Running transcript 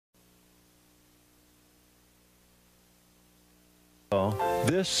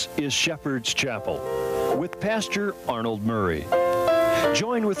This is Shepherd's Chapel with Pastor Arnold Murray.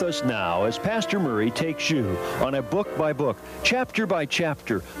 Join with us now as Pastor Murray takes you on a book-by-book,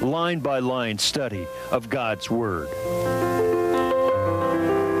 chapter-by-chapter, line-by-line study of God's Word.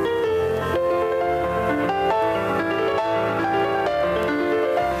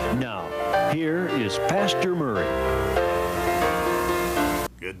 Now, here is Pastor Murray.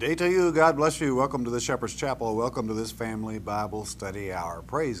 Good day to you. God bless you. Welcome to the Shepherd's Chapel. Welcome to this family Bible study hour.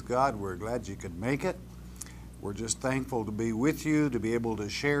 Praise God. We're glad you could make it. We're just thankful to be with you, to be able to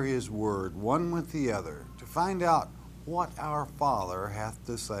share His Word one with the other, to find out what our Father hath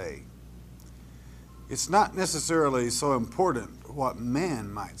to say. It's not necessarily so important what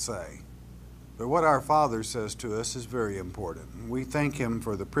man might say, but what our Father says to us is very important. We thank Him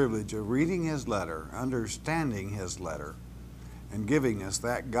for the privilege of reading His letter, understanding His letter, and giving us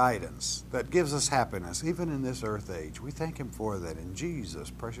that guidance that gives us happiness, even in this earth age. We thank Him for that in Jesus'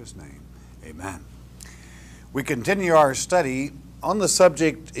 precious name. Amen. We continue our study on the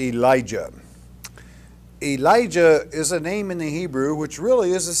subject Elijah. Elijah is a name in the Hebrew which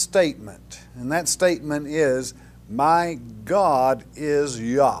really is a statement, and that statement is, my God is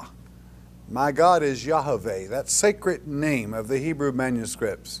Yah. My God is Yahweh, that sacred name of the Hebrew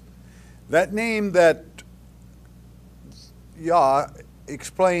manuscripts. That name that Yah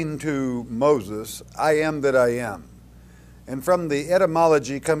explained to Moses, I am that I am. And from the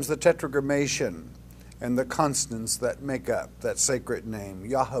etymology comes the tetragrammation and the consonants that make up that sacred name,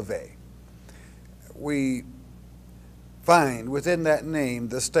 Yahweh. We find within that name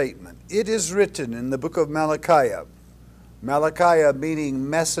the statement, it is written in the book of Malachi. Malachi meaning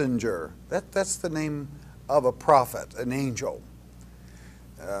messenger. That's the name of a prophet, an angel.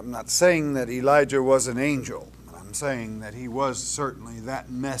 I'm not saying that Elijah was an angel. I'm saying that he was certainly that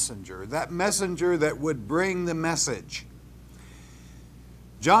messenger that would bring the message.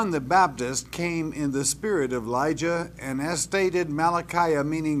 John the Baptist came in the spirit of Elijah, and as stated, Malachi,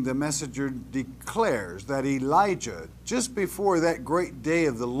 meaning the messenger, declares that Elijah, just before that great day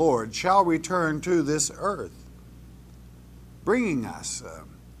of the Lord, shall return to this earth, bringing us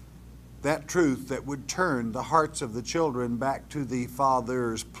that truth that would turn the hearts of the children back to the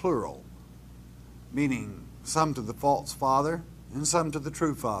fathers, plural, meaning some to the false father and some to the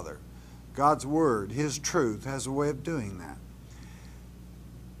true father. God's Word, His truth, has a way of doing that.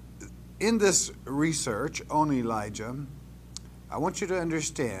 In this research on Elijah, I want you to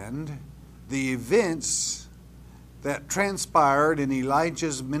understand the events that transpired in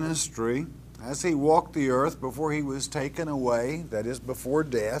Elijah's ministry as he walked the earth before he was taken away, that is, before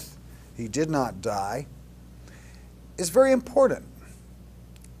death. He did not die. It's very important,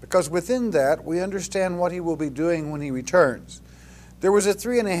 because within that we understand what he will be doing when he returns. There was a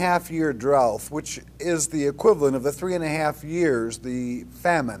 3.5-year drought, which is the equivalent of the 3.5 years, the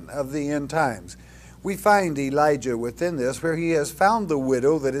famine of the end times. We find Elijah within this, where he has found the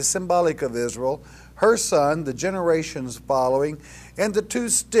widow that is symbolic of Israel, her son, the generations following, and the two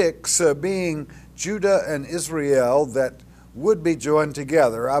sticks being Judah and Israel that would be joined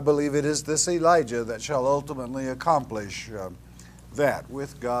together. I believe it is this Elijah that shall ultimately accomplish that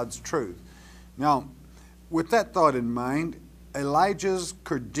with God's truth. Now, with that thought in mind, Elijah's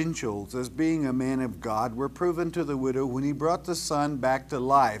credentials as being a man of God were proven to the widow when he brought the son back to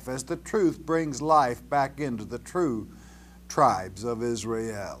life, as the truth brings life back into the true tribes of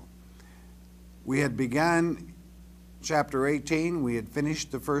Israel. We had begun chapter 18. We had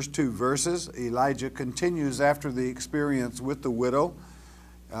finished the first 2 verses. Elijah continues after the experience with the widow.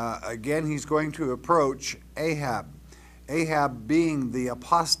 Again, he's going to approach Ahab. Ahab being the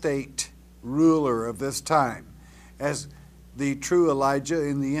apostate ruler of this time. As the true Elijah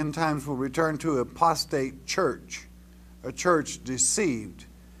in the end times will return to an apostate church, a church deceived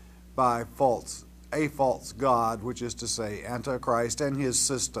by a false God, which is to say Antichrist and his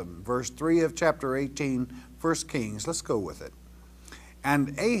system. Verse 3 of chapter 18, 1 Kings. Let's go with it.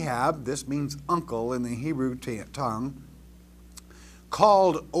 And Ahab, this means uncle in the Hebrew tongue,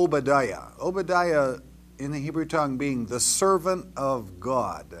 called Obadiah. Obadiah in the Hebrew tongue being the servant of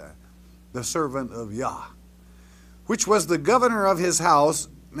God, the servant of Yah, which was the governor of his house.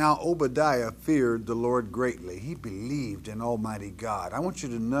 Now Obadiah feared the Lord greatly. He believed in Almighty God. I want you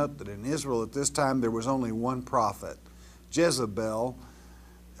to note that in Israel at this time there was only one prophet. Jezebel,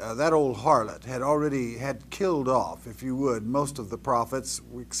 that old harlot, had killed off, if you would, most of the prophets,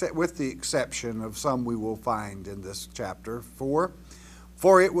 with the exception of some we will find in this chapter 4.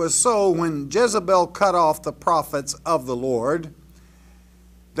 For it was so when Jezebel cut off the prophets of the Lord,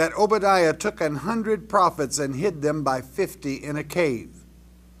 that Obadiah took 100 prophets and hid them by 50 in a cave,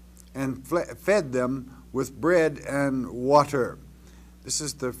 and fed them with bread and water. This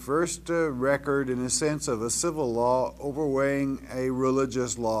is the first record, in a sense, of a civil law overweighing a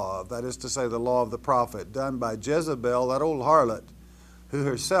religious law. That is to say, the law of the prophet, done by Jezebel, that old harlot, who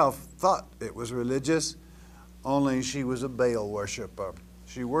herself thought it was religious, only she was a Baal worshiper.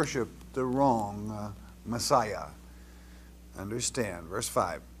 She worshipped the wrong Messiah. Understand, verse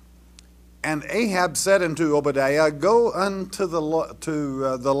 5. And Ahab said unto Obadiah, Go unto the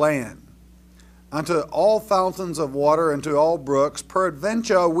land, unto all fountains of water, and to all brooks.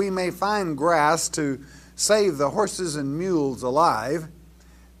 Peradventure we may find grass to save the horses and mules alive,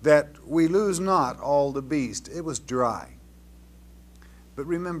 that we lose not all the beast. It was dry. But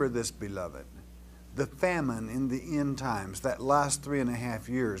remember this, beloved. The famine in the end times, that last 3.5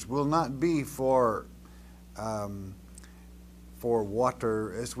 years, will not be for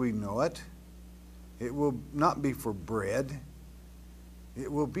water as we know it. It will not be for bread.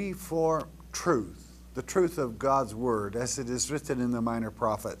 It will be for truth, the truth of God's word, as it is written in the minor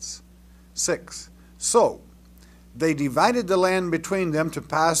prophets. 6. So they divided the land between them to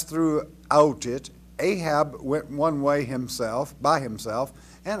pass throughout it. Ahab went one way by himself,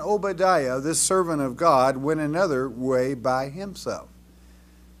 and Obadiah, this servant of God, went another way by himself.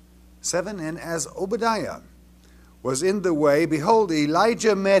 7. And as Obadiah was in the way, behold,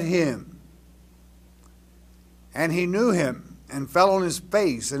 Elijah met him. And he knew him, and fell on his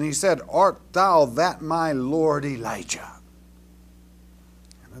face, and he said, Art thou that my Lord Elijah?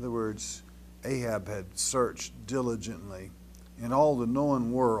 In other words, Ahab had searched diligently in all the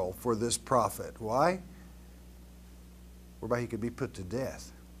known world for this prophet. Why? Whereby he could be put to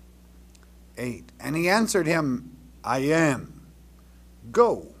death. 8. And he answered him, I am.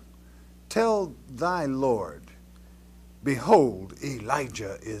 Go, tell thy Lord, behold,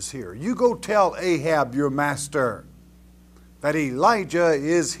 Elijah is here. You go tell Ahab, your master, that Elijah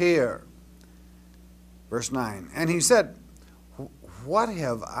is here. Verse 9. And he said, What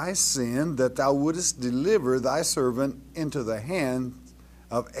have I sinned that thou wouldest deliver thy servant into the hand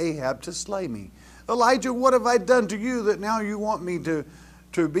of Ahab to slay me? Elijah, what have I done to you that now you want me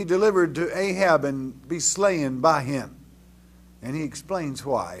to be delivered to Ahab and be slain by him? And he explains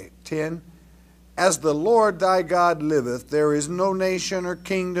why. 10. As the Lord thy God liveth, there is no nation or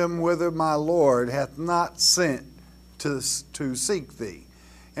kingdom whither my Lord hath not sent to seek thee.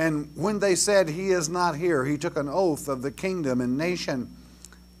 And when they said, He is not here, he took an oath of the kingdom and nation,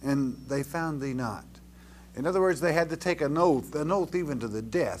 and they found thee not. In other words, they had to take an oath even to the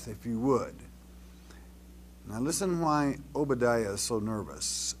death, if you would. Now listen why Obadiah is so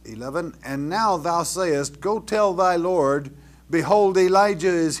nervous. 11. And now thou sayest, Go tell thy Lord, behold, Elijah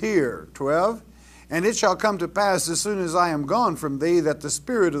is here. 12. And it shall come to pass, as soon as I am gone from thee, that the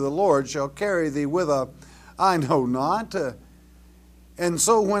Spirit of the Lord shall carry thee whither I know not. And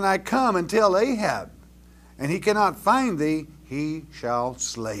so when I come and tell Ahab, and he cannot find thee, he shall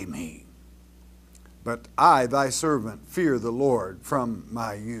slay me. But I, thy servant, fear the Lord from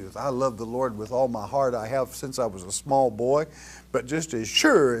my youth. I love the Lord with all my heart. I have since I was a small boy. But just as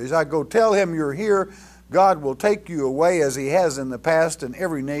sure as I go tell him you're here, God will take you away as he has in the past in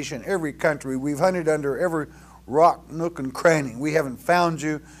every nation, every country. We've hunted under every rock, nook, and cranny. We haven't found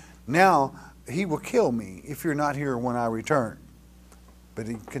you. Now he will kill me if you're not here when I return. But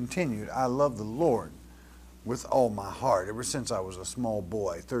he continued, I love the Lord with all my heart ever since I was a small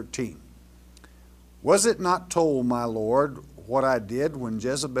boy. 13. Was it not told, my Lord, what I did when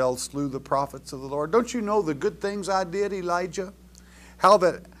Jezebel slew the prophets of the Lord? Don't you know the good things I did, Elijah?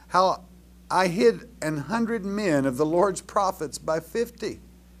 How I hid 100 men of the Lord's prophets by 50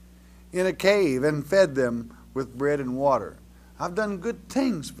 in a cave and fed them with bread and water. I've done good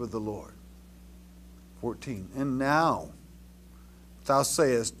things for the Lord. 14. And now thou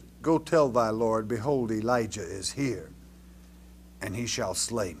sayest, Go tell thy Lord, behold, Elijah is here, and he shall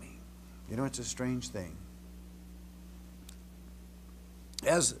slay me. You know, it's a strange thing.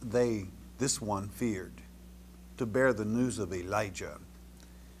 As this one feared to bear the news of Elijah,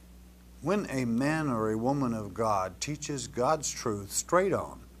 when a man or a woman of God teaches God's truth straight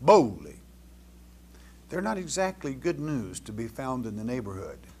on, boldly, they're not exactly good news to be found in the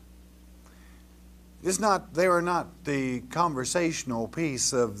neighborhood. They are not the conversational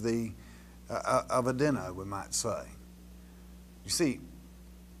piece of a dinner, we might say. You see,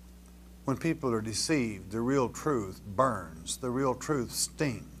 when people are deceived, the real truth burns. The real truth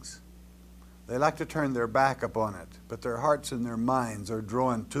stings. They like to turn their back upon it, but their hearts and their minds are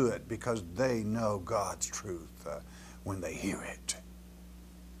drawn to it because they know God's truth when they hear it.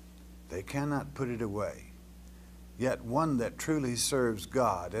 They cannot put it away. Yet one that truly serves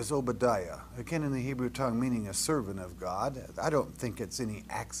God, as Obadiah, again in the Hebrew tongue meaning a servant of God, I don't think it's any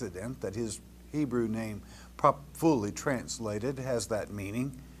accident that his Hebrew name fully translated has that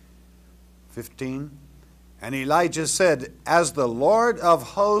meaning. 15. And Elijah said, As the Lord of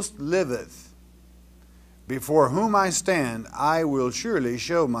hosts liveth, before whom I stand, I will surely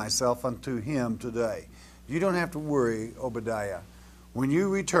show myself unto him today. You don't have to worry, Obadiah. When you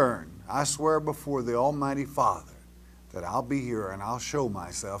return, I swear before the Almighty Father that I'll be here and I'll show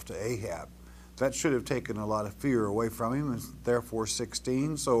myself to Ahab. That should have taken a lot of fear away from him. And therefore,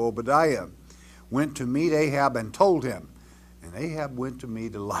 16. So Obadiah went to meet Ahab and told him. And Ahab went to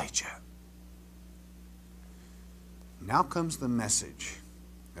meet Elijah. Now comes the message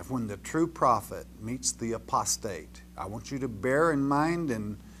of when the true prophet meets the apostate. I want you to bear in mind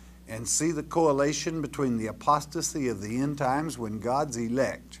and see the correlation between the apostasy of the end times when God's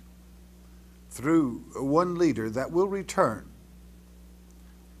elect, through one leader that will return,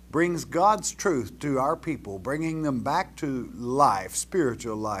 brings God's truth to our people, bringing them back to life,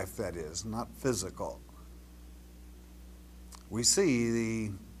 spiritual life that is, not physical. We see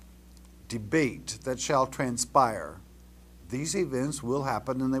the debate that shall transpire. These events will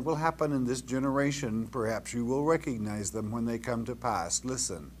happen, and they will happen in this generation. Perhaps you will recognize them when they come to pass.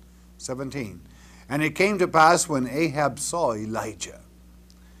 Listen, 17. And it came to pass when Ahab saw Elijah,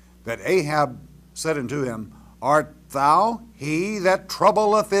 that Ahab said unto him, Art thou he that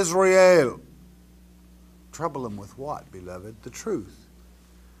troubleth Israel? Trouble him with what, beloved? The truth.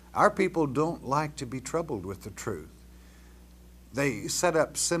 Our people don't like to be troubled with the truth. They set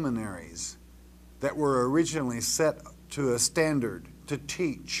up seminaries that were originally set to a standard to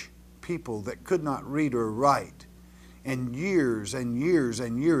teach people that could not read or write. And years and years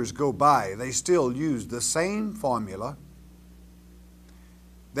and years go by. They still use the same formula.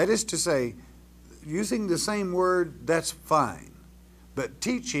 That is to say, using the same word, that's fine. But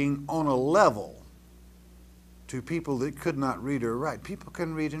teaching on a level to people that could not read or write. People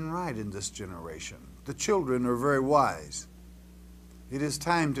can read and write in this generation. The children are very wise. It is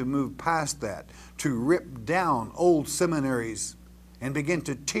time to move past that, to rip down old seminaries and begin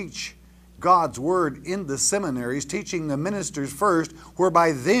to teach God's Word in the seminaries, teaching the ministers first,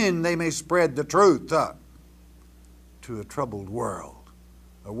 whereby then they may spread the truth to a troubled world.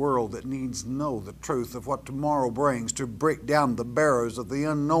 A world that needs to know the truth of what tomorrow brings, to break down the barriers of the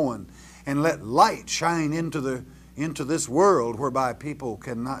unknown and let light shine into this world, whereby people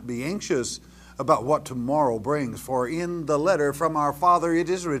cannot be anxious about what tomorrow brings. For in the letter from our Father it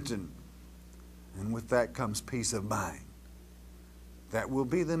is written, and with that comes peace of mind. That will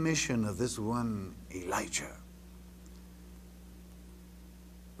be the mission of this one Elijah.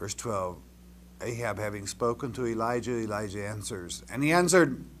 Verse 12, Ahab having spoken to Elijah, Elijah answers. And he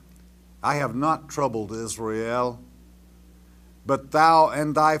answered, I have not troubled Israel, but thou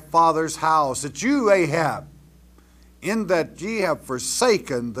and thy father's house. It's you, Ahab, in that ye have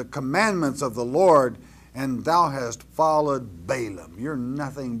forsaken the commandments of the Lord, and thou hast followed Balaam. You're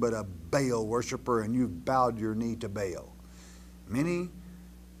nothing but a Baal worshiper, and you've bowed your knee to Baal. Many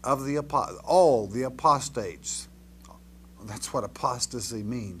of all the apostates, that's what apostasy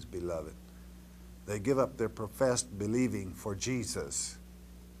means, beloved. They give up their professed believing for Jesus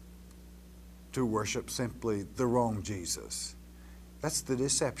to worship simply the wrong Jesus. That's the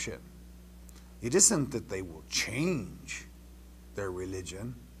deception. It isn't that they will change their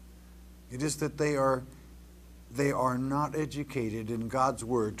religion. It is that they are not educated in God's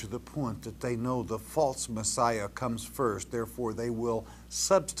Word to the point that they know the false Messiah comes first. Therefore, they will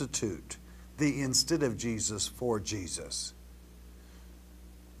substitute the instead of Jesus for Jesus.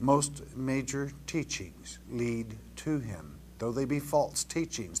 Most major teachings lead to him, though they be false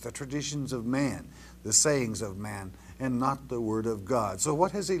teachings, the traditions of man, the sayings of man, and not the Word of God. So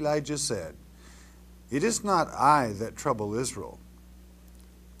what has Elijah said? It is not I that trouble Israel.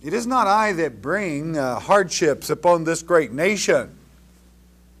 It is not I that bring hardships upon this great nation,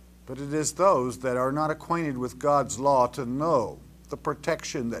 but it is those that are not acquainted with God's law to know the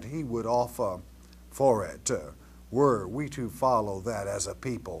protection that He would offer for it, were we to follow that as a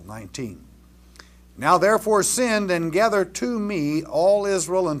people. 19. Now therefore send and gather to me all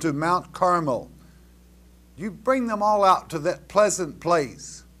Israel unto Mount Carmel. You bring them all out to that pleasant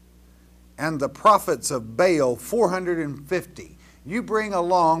place. And the prophets of Baal, 450. You bring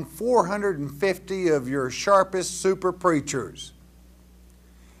along 450 of your sharpest super preachers.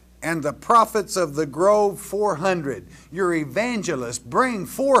 And the prophets of the grove, 400. Your evangelists, bring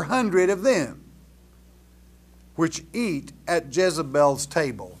 400 of them, which eat at Jezebel's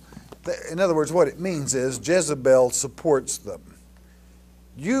table. In other words, what it means is Jezebel supports them.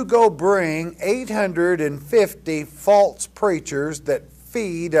 You go bring 850 false preachers that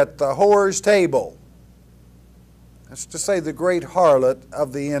feed at the whore's table. That's to say the great harlot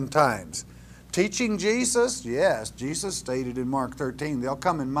of the end times. Teaching Jesus? Yes, Jesus stated in Mark 13, they'll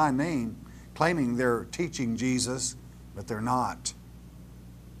come in my name claiming they're teaching Jesus, but they're not.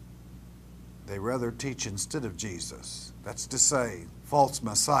 They rather teach instead of Jesus. That's to say, false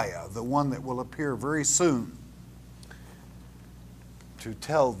Messiah, the one that will appear very soon to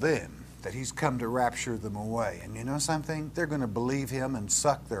tell them that he's come to rapture them away. And you know something? They're going to believe him and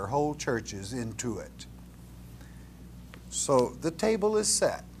suck their whole churches into it. So the table is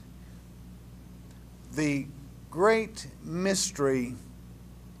set. The great mystery,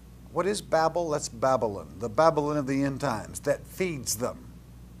 what is Babel? That's Babylon, the Babylon of the end times, that feeds them,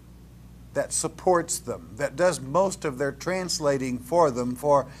 that supports them, that does most of their translating for them,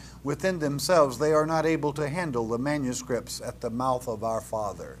 for within themselves they are not able to handle the manuscripts at the mouth of our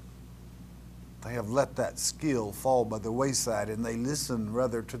Father. They have let that skill fall by the wayside, and they listen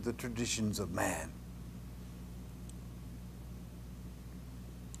rather to the traditions of man.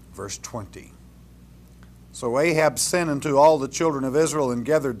 Verse 20. So Ahab sent unto all the children of Israel and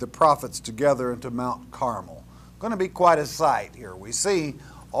gathered the prophets together unto Mount Carmel. Going to be quite a sight here. We see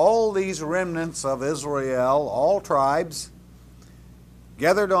all these remnants of Israel, all tribes,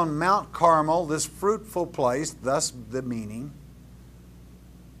 gathered on Mount Carmel, this fruitful place, thus the meaning,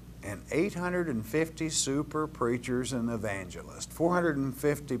 and 850 super preachers and evangelists.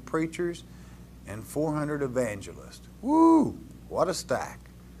 450 preachers and 400 evangelists. Woo! What a stack.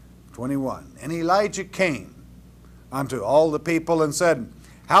 21. And Elijah came unto all the people and said,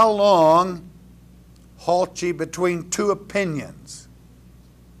 How long halt ye between two opinions?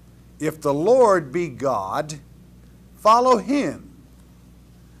 If the Lord be God, follow him.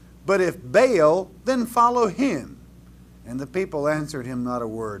 But if Baal, then follow him. And the people answered him not a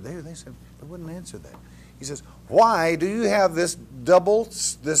word. They said, they wouldn't answer that. He says, Why do you have this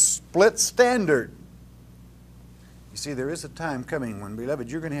split standard? You see, there is a time coming when, beloved,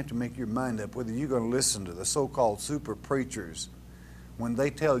 you're going to have to make your mind up whether you're going to listen to the so-called super preachers when they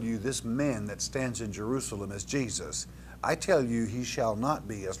tell you this man that stands in Jerusalem is Jesus. I tell you, he shall not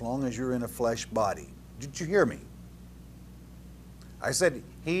be as long as you're in a flesh body. Did you hear me? I said,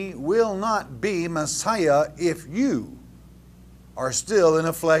 he will not be Messiah if you are still in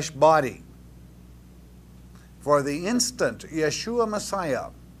a flesh body. For the instant Yeshua Messiah,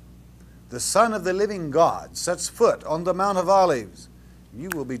 the Son of the living God, sets foot on the Mount of Olives, you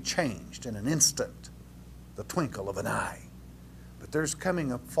will be changed in an instant, the twinkle of an eye. But there's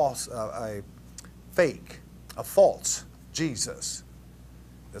coming a false Jesus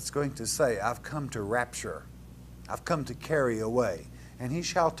that's going to say, I've come to rapture. I've come to carry away, and he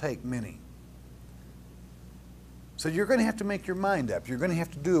shall take many. So you're going to have to make your mind up. You're going to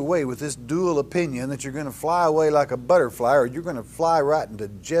have to do away with this dual opinion that you're going to fly away like a butterfly, or you're going to fly right into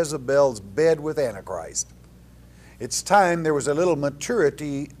Jezebel's bed with Antichrist. It's time there was a little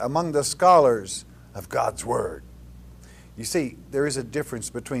maturity among the scholars of God's Word. You see, there is a difference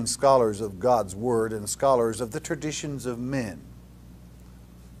between scholars of God's Word and scholars of the traditions of men.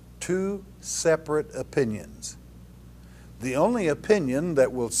 Two separate opinions. The only opinion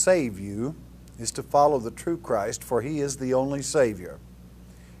that will save you is to follow the true Christ, for he is the only Savior.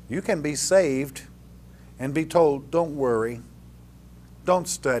 You can be saved and be told, don't worry, don't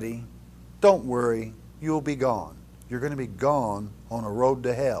study, don't worry, you'll be gone. You're going to be gone on a road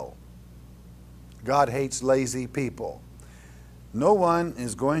to hell. God hates lazy people. No one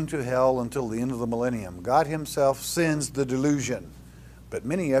is going to hell until the end of the millennium. God himself sends the delusion, but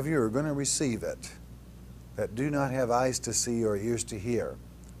many of you are going to receive it that do not have eyes to see or ears to hear.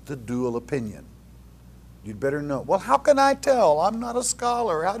 The dual opinion. You'd better know. Well, how can I tell? I'm not a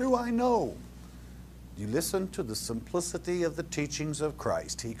scholar. How do I know? You listen to the simplicity of the teachings of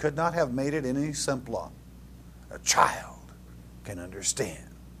Christ. He could not have made it any simpler. A child can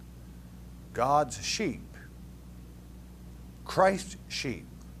understand. God's sheep, Christ's sheep,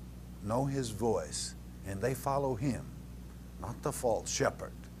 know his voice, and they follow him, not the false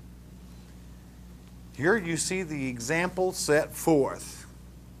shepherd. Here you see the example set forth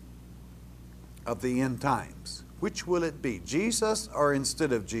of the end times. Which will it be, Jesus or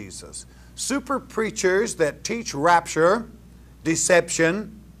instead of Jesus? Super preachers that teach rapture,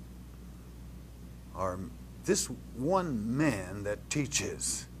 deception, or this one man that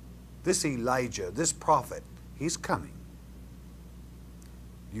teaches, this Elijah, this prophet, he's coming.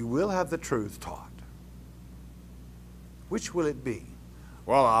 You will have the truth taught. Which will it be?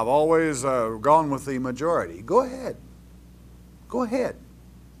 Well, I've always gone with the majority. Go ahead. Go ahead.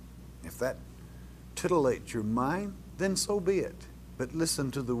 If that titillates your mind, then so be it. But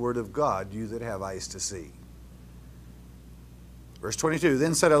listen to the word of God, you that have eyes to see. Verse 22,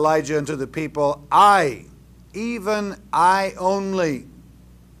 Then said Elijah unto the people, I, even I only,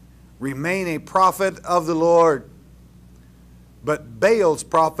 remain a prophet of the Lord. But Baal's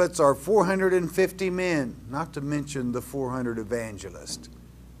prophets are 450 men, not to mention the 400 evangelists.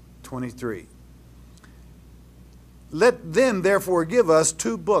 23. Let them therefore give us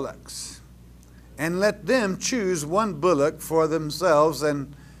 2 bullocks, and let them choose 1 bullock for themselves,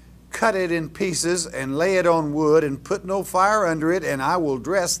 and cut it in pieces, and lay it on wood, and put no fire under it, and I will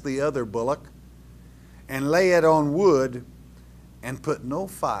dress the other bullock, and lay it on wood, and put no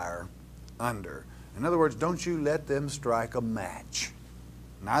fire under. In other words, don't you let them strike a match.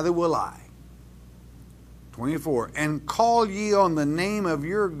 Neither will I. 24. And call ye on the name of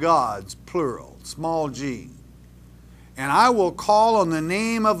your gods, plural, small g. And I will call on the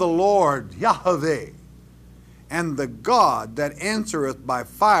name of the Lord, Yahweh. And the God that answereth by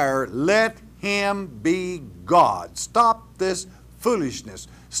fire, let him be God. Stop this foolishness.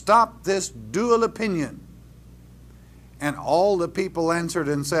 Stop this dual opinion. And all the people answered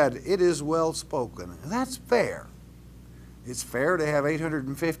and said, it is well spoken. That's fair. It's fair to have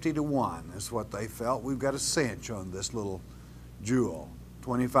 850 to 1, is what they felt. We've got a cinch on this little jewel.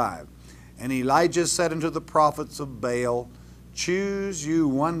 25. And Elijah said unto the prophets of Baal, choose you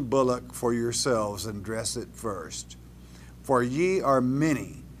 1 bullock for yourselves, and dress it first. For ye are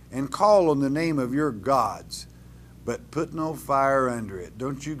many, and call on the name of your gods, but put no fire under it.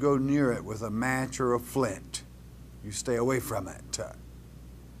 Don't you go near it with a match or a flint. You stay away from it.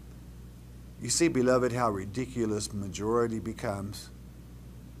 You see, beloved, how ridiculous majority becomes.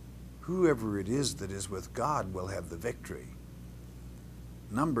 Whoever it is that is with God will have the victory.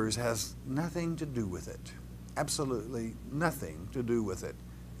 Numbers has nothing to do with it. Absolutely nothing to do with it.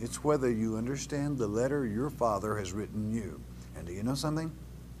 It's whether you understand the letter your Father has written you. And do you know something?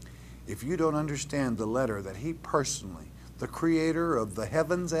 If you don't understand the letter that He personally, the Creator of the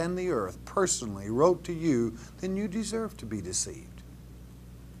heavens and the earth, personally wrote to you, then you deserve to be deceived.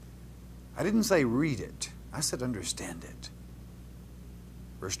 I didn't say read it. I said understand it.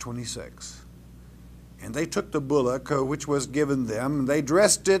 Verse 26. And they took the bullock which was given them, and they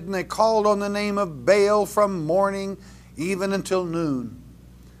dressed it, and they called on the name of Baal from morning even until noon,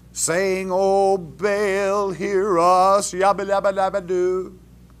 saying, O Baal, hear us, yabba dabba dabba doo.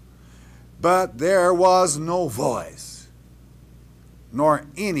 But there was no voice, nor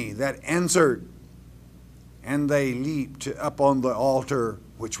any that answered. And they leaped up on the altar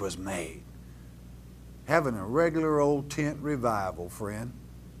which was made. Having a regular old tent revival, friend.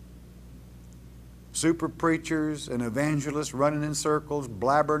 Super preachers and evangelists running in circles,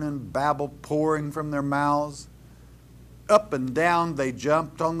 blabbering and babble pouring from their mouths. Up and down they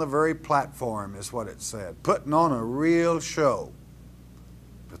jumped on the very platform, is what it said, putting on a real show.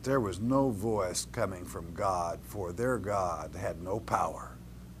 But there was no voice coming from God, for their God had no power.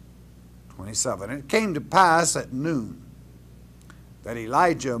 27. And it came to pass at noon that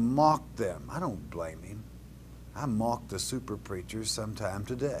Elijah mocked them. I don't blame him. I mock the super preachers sometime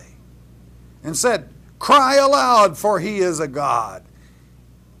today. And said, cry aloud, for he is a God.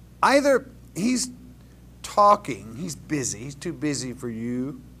 Either he's talking, he's busy, he's too busy for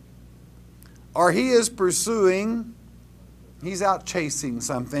you, or he is pursuing, he's out chasing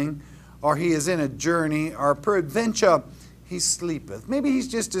something, or he is in a journey, or peradventure he sleepeth. Maybe he's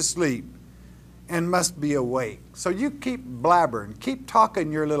just asleep and must be awake. So you keep blabbering, keep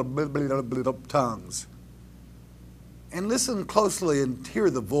talking your little tongues, and listen closely and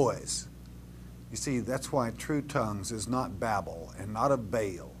hear the voice. You see, that's why true tongues is not babble and not of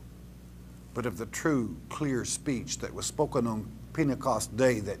Baal, but of the true, clear speech that was spoken on Pentecost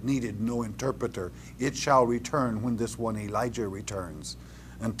Day that needed no interpreter. It shall return when this one Elijah returns.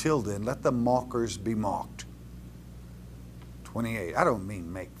 Until then, let the mockers be mocked. 28. I don't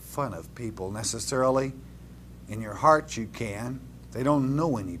mean make fun of people necessarily. In your heart you can. They don't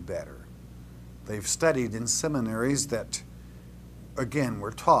know any better. They've studied in seminaries that, again,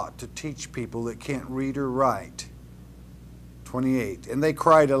 we're taught to teach people that can't read or write. 28. And they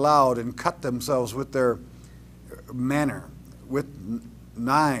cried aloud and cut themselves with their manner, with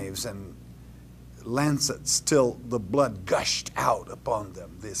knives and lancets, till the blood gushed out upon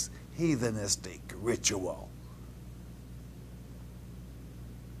them, this heathenistic ritual.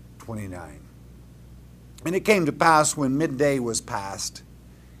 29. And it came to pass when midday was past,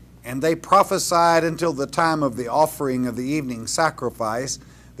 and they prophesied until the time of the offering of the evening sacrifice,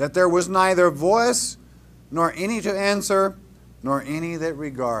 that there was neither voice, nor any to answer, nor any that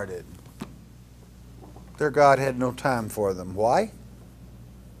regarded. Their God had no time for them. Why?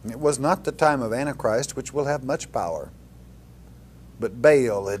 It was not the time of Antichrist, which will have much power. But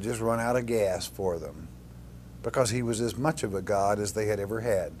Baal had just run out of gas for them, because he was as much of a God as they had ever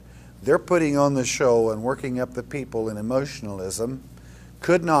had. They're putting on the show and working up the people in emotionalism,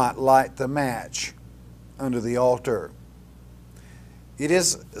 could not light the match under the altar. It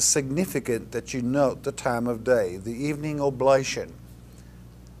is significant that you note the time of day, the evening oblation.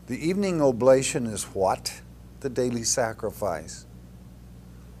 The evening oblation is what? The daily sacrifice.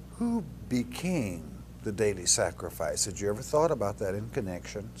 Who became the daily sacrifice? Had you ever thought about that in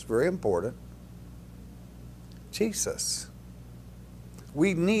connection? It's very important. Jesus.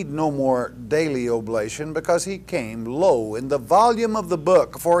 We need no more daily oblation because he came low in the volume of the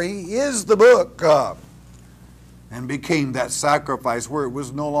book, for he is the book, and became that sacrifice where it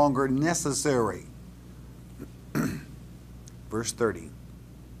was no longer necessary. Verse 30.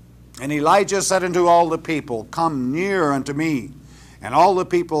 And Elijah said unto all the people, Come near unto me. And all the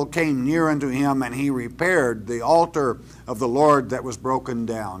people came near unto him, and he repaired the altar of the Lord that was broken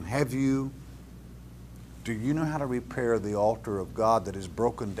down. Do you know how to repair the altar of God that is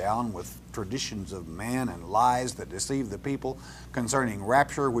broken down with traditions of man and lies that deceive the people concerning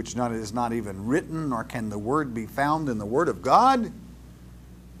rapture, which is not even written, nor can the word be found in the Word of God?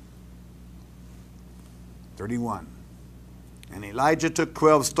 31. And Elijah took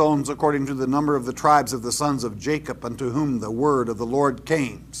 12 stones according to the number of the tribes of the sons of Jacob, unto whom the word of the Lord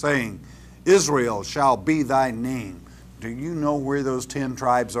came, saying, Israel shall be thy name. Do you know where those 10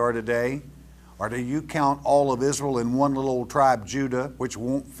 tribes are today? Or do you count all of Israel in one little old tribe, Judah, which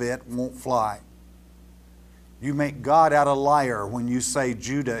won't fit, won't fly? You make God out a liar when you say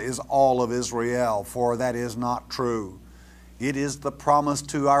Judah is all of Israel, for that is not true. It is the promise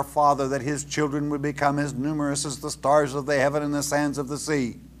to our Father that his children would become as numerous as the stars of the heaven and the sands of the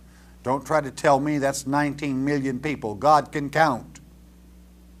sea. Don't try to tell me that's 19 million people. God can count.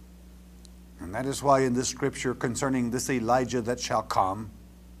 And that is why in this scripture concerning this Elijah that shall come,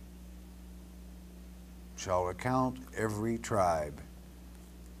 shall account every tribe.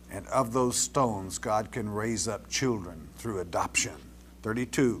 And of those stones, God can raise up children through adoption.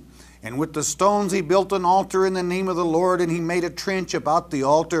 32. And with the stones he built an altar in the name of the Lord, and he made a trench about the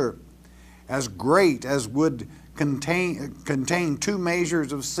altar, as great as would contain 2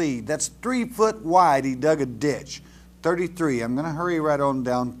 measures of seed. That's 3 foot wide. He dug a ditch. 33. I'm going to hurry right on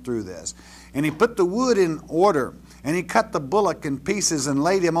down through this. And he put the wood in order, and he cut the bullock in pieces and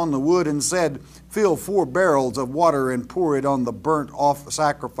laid him on the wood, and said, Fill 4 barrels of water and pour it on the burnt off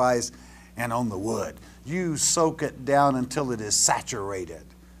sacrifice and on the wood. You soak it down until it is saturated.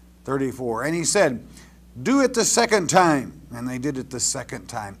 34. And he said, Do it the second time. And they did it the second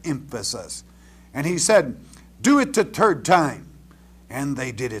time. Emphasis. And he said, Do it the third time. And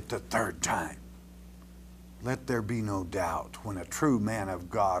they did it the third time. Let there be no doubt, when a true man of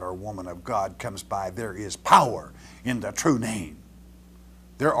God or woman of God comes by, there is power in the true name.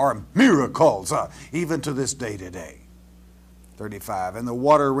 There are miracles, even to this day today. 35. And the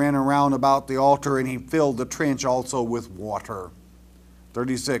water ran around about the altar, and he filled the trench also with water.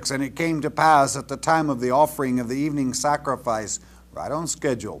 36. And it came to pass at the time of the offering of the evening sacrifice, right on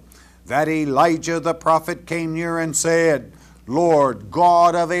schedule, that Elijah the prophet came near and said, Lord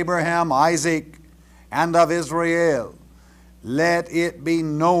God of Abraham, Isaac, and of Israel, let it be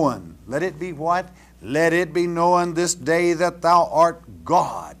known. Let it be what? Let it be known this day that thou art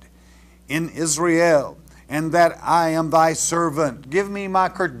God in Israel, and that I am thy servant. Give me my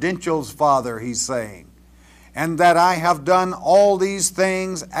credentials, Father, he's saying. And that I have done all these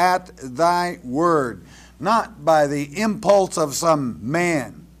things at thy word. Not by the impulse of some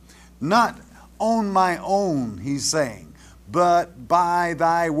man. Not on my own, he's saying, but by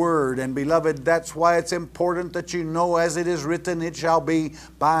thy word. And beloved, that's why it's important that you know, as it is written, it shall be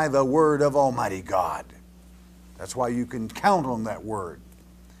by the word of Almighty God. That's why you can count on that word.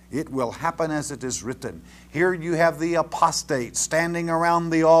 It will happen as it is written. Here you have the apostate standing around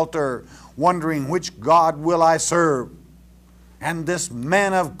the altar, wondering, which God will I serve? And this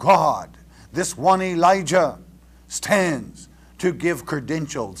man of God, this one Elijah, stands to give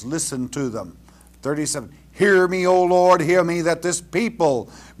credentials. Listen to them. 37. Hear me, O Lord, hear me, that this people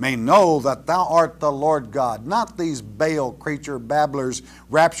may know that thou art the Lord God. Not these Baal creature babblers,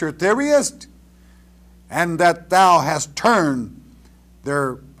 rapture theorists. And that thou hast turned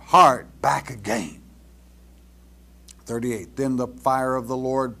their heart back again. 38. Then the fire of the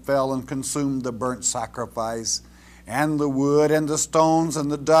Lord fell and consumed the burnt sacrifice, and the wood, and the stones,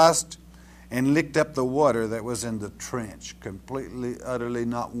 and the dust, and licked up the water that was in the trench. Completely, utterly,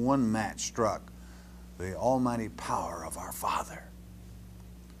 not one match struck. The almighty power of our Father.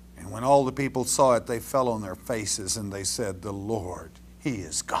 And when all the people saw it, they fell on their faces, and they said, The Lord, He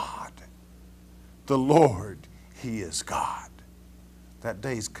is God. The Lord, He is God. That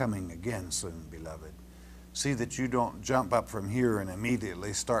day's coming again soon, beloved. See that you don't jump up from here and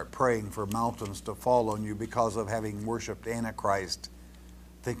immediately start praying for mountains to fall on you because of having worshiped Antichrist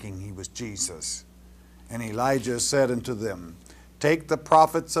thinking he was Jesus. And Elijah said unto them, Take the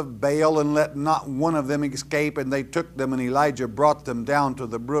prophets of Baal, and let not one of them escape. And they took them, and Elijah brought them down to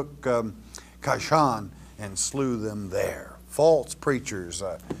the brook Kishon, and slew them there. False preachers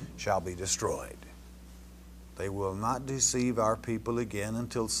shall be destroyed. They will not deceive our people again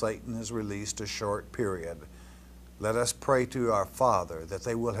until Satan is released a short period. Let us pray to our Father that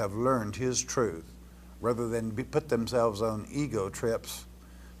they will have learned His truth, rather than put themselves on ego trips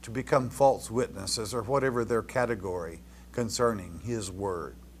to become false witnesses or whatever their category concerning His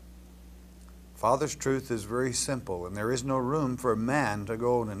Word. Father's truth is very simple, and there is no room for man to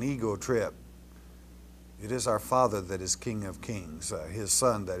go on an ego trip. It is our Father that is King of Kings, His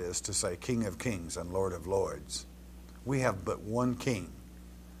Son, that is to say, King of Kings and Lord of Lords. We have but one King.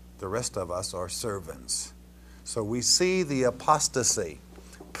 The rest of us are servants. So we see the apostasy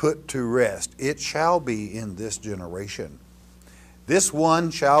put to rest. It shall be in this generation. This one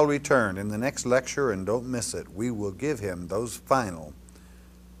shall return in the next lecture, and don't miss it. We will give him those final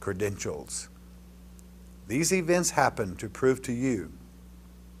credentials. These events happen to prove to you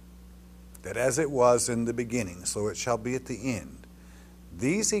that as it was in the beginning, so it shall be at the end.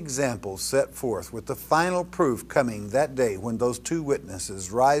 These examples set forth with the final proof coming that day when those two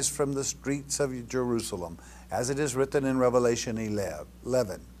witnesses rise from the streets of Jerusalem, as it is written in Revelation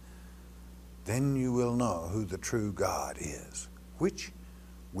 11. Then you will know who the true God is. Which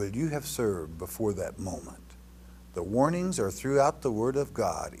will you have served before that moment? The warnings are throughout the Word of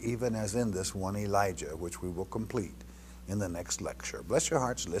God, even as in this one Elijah, which we will complete in the next lecture. Bless your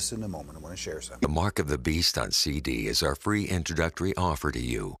hearts. Listen a moment. I want to share something. The Mark of the Beast on CD is our free introductory offer to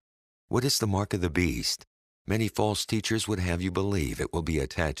you. What is the Mark of the Beast? Many false teachers would have you believe it will be a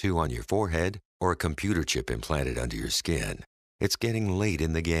tattoo on your forehead or a computer chip implanted under your skin. It's getting late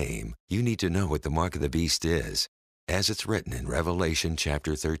in the game. You need to know what the Mark of the Beast is. As it's written in Revelation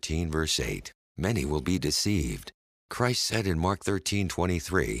chapter 13, verse 8, many will be deceived. Christ said in Mark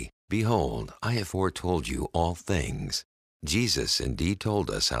 13:23, Behold, I have foretold you all things. Jesus indeed told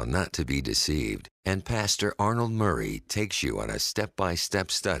us how not to be deceived, and Pastor Arnold Murray takes you on a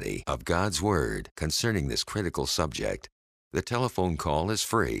step-by-step study of God's Word concerning this critical subject. The telephone call is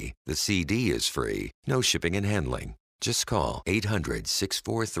free. The CD is free. No shipping and handling. Just call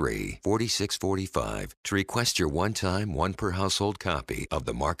 800-643-4645 to request your one-time, one-per-household copy of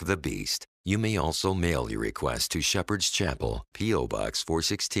The Mark of the Beast. You may also mail your request to Shepherd's Chapel, P.O. Box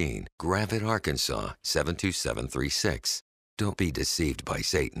 416, Gravette, Arkansas 72736. Don't be deceived by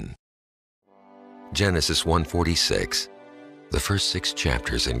Satan. Genesis 1:46, the first 6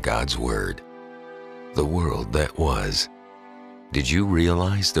 chapters in God's Word. The world that was. Did you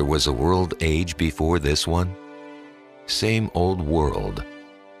realize there was a world age before this one? Same old world,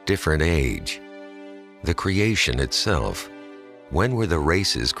 different age. The creation itself. When were the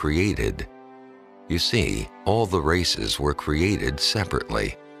races created? You see, all the races were created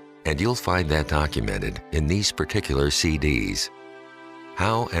separately, and you'll find that documented in these particular CDs.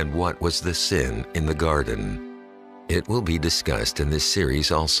 How and what was the sin in the garden? It will be discussed in this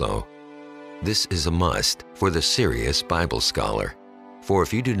series also. This is a must for the serious Bible scholar, for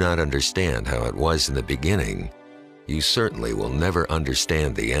if you do not understand how it was in the beginning, you certainly will never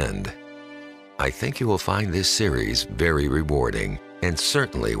understand the end. I think you will find this series very rewarding and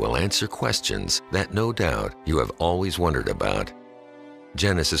certainly will answer questions that no doubt you have always wondered about.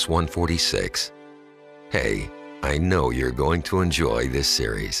 Genesis 1:46. Hey, I know you're going to enjoy this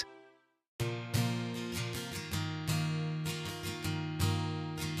series.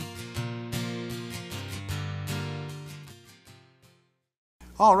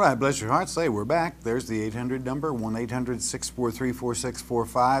 All right, bless your heart. Say, we're back. There's the 800 number,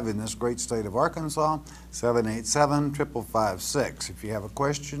 1-800-643-4645 in this great state of Arkansas, 787-5556. If you have a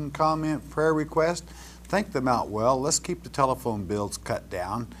question, comment, prayer request, think them out well. Let's keep the telephone bills cut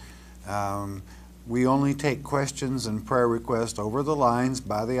down. We only take questions and prayer requests over the lines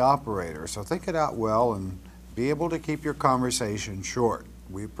by the operator. So think it out well and be able to keep your conversation short.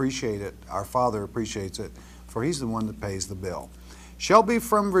 We appreciate it. Our Father appreciates it, for He's the one that pays the bill. Shelby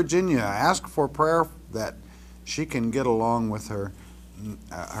from Virginia asked for prayer that she can get along with her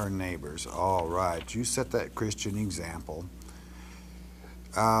neighbors. All right, you set that Christian example.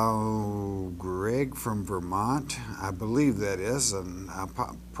 Greg from Vermont, I believe that is, a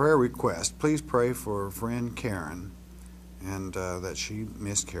prayer request. Please pray for friend Karen and that she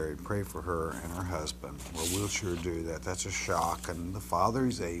miscarried. Pray for her and her husband. Well, we'll sure do that. That's a shock, and the Father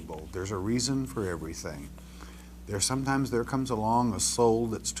is able. There's a reason for everything. Sometimes there comes along a soul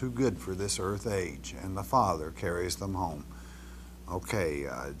that's too good for this earth age, and the Father carries them home. Okay,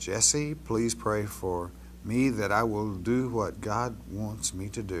 Jesse, please pray for me that I will do what God wants me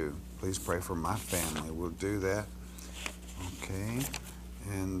to do. Please pray for my family. We'll do that. Okay.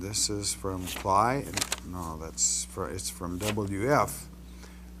 And this is from Clyde. No, it's from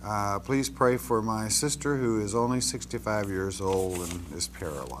WF. Please pray for my sister who is only 65 years old and is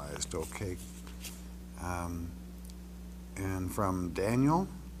paralyzed. Okay. And from Daniel,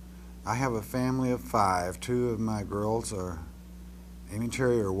 I have a family of 5. 2 of my girls are, Amy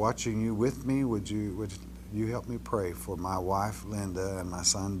Terry, are watching you with me. Would you help me pray for my wife Linda and my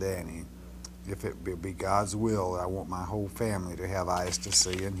son Danny? If it be God's will, I want my whole family to have eyes to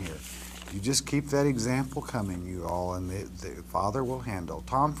see and hear. You just keep that example coming, you all, and the Father will handle.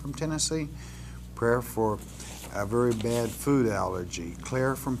 Tom from Tennessee, prayer for a very bad food allergy.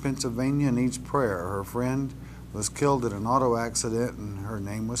 Claire from Pennsylvania needs prayer. Her friend was killed in an auto accident, and her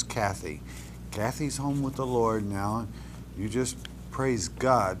name was Kathy. Kathy's home with the Lord now. You just praise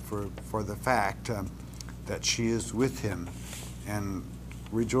God for the fact that she is with Him, and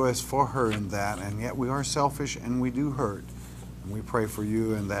rejoice for her in that. And yet we are selfish and we do hurt. And we pray for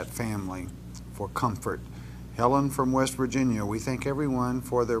you and that family for comfort. Helen from West Virginia, we thank everyone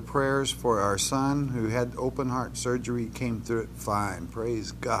for their prayers for our son who had open heart surgery. He came through it fine.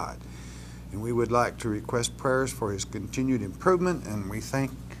 Praise God. And we would like to request prayers for his continued improvement, and we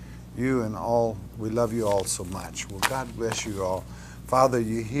thank you and all. We love you all so much. Well, God bless you all. Father,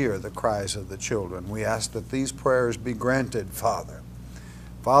 you hear the cries of the children. We ask that these prayers be granted, Father.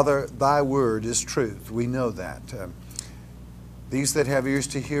 Father, thy word is truth. We know that. These that have ears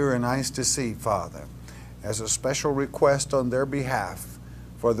to hear and eyes to see, Father, as a special request on their behalf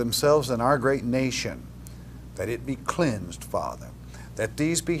for themselves and our great nation, that it be cleansed, Father, that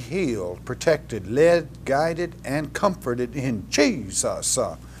these be healed, protected, led, guided, and comforted in Jesus'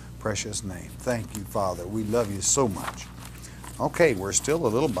 precious name. Thank you, Father. We love you so much. Okay, we're still a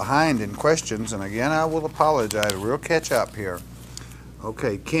little behind in questions, and again, I will apologize. We'll catch up here.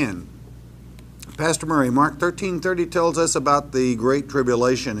 Okay, Ken. Pastor Murray, Mark 13:30 tells us about the Great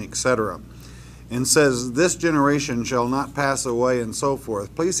Tribulation, etc., and says, this generation shall not pass away, and so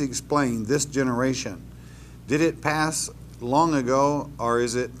forth. Please explain this generation. Did it pass long ago, or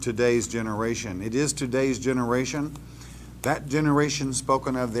is it today's generation? It is today's generation. That generation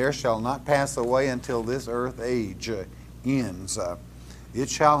spoken of there shall not pass away until this earth age ends. It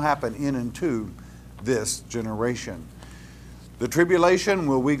shall happen in and to this generation. The tribulation,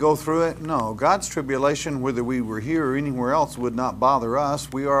 will we go through it? No. God's tribulation, whether we were here or anywhere else, would not bother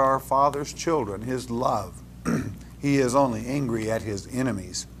us. We are our Father's children, His love. He is only angry at His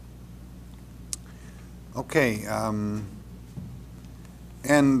enemies. Okay,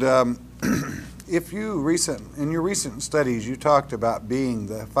 if you in your recent studies, you talked about being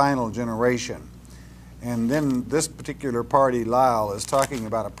the final generation. And then this particular party, Lyle, is talking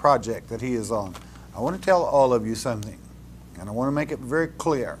about a project that he is on. I want to tell all of you something. And I want to make it very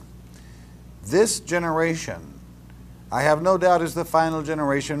clear. This generation, I have no doubt, is the final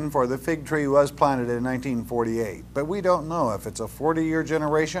generation, for the fig tree was planted in 1948. But we don't know if it's a 40-year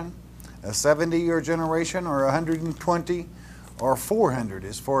generation, a 70-year generation, or 120, or 400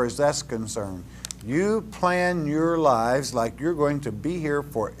 as far as that's concerned. You plan your lives like you're going to be here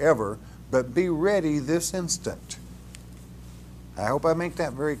forever, but be ready this instant. I hope I make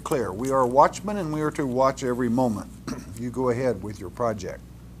that very clear. We are watchmen, and we are to watch every moment. You go ahead with your project.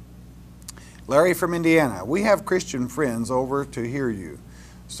 Larry from Indiana, we have Christian friends over to hear you,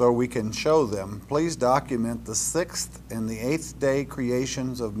 so we can show them. Please document the 6th and the 8th day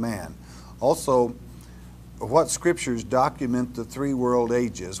creations of man. Also, what scriptures document the 3 world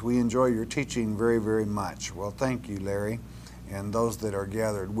ages? We enjoy your teaching very, very much. Well, thank you, Larry, and those that are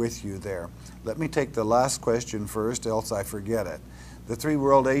gathered with you there. Let me take the last question first, else I forget it. The 3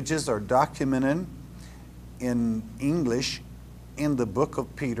 world ages are documented in English in the book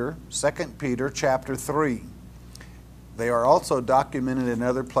of Peter, 2 Peter chapter 3. They are also documented in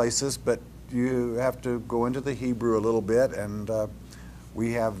other places, but you have to go into the Hebrew a little bit, and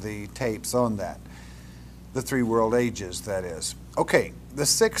we have the tapes on that. The 3 world ages, that is. Okay, the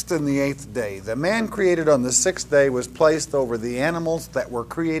 6th and the 8th day. The man created on the 6th day was placed over the animals that were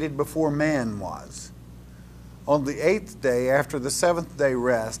created before man was. On the 8th day, after the 7th day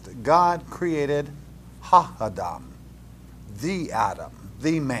rest, God created Ha-Adam, the Adam,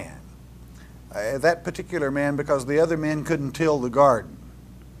 the man. That particular man, because the other men couldn't till the garden.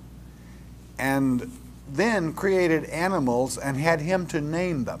 And then created animals and had him to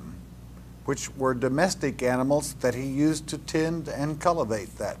name them, which were domestic animals that he used to tend and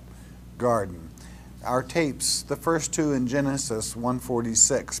cultivate that garden. Our tapes, the first 2 in Genesis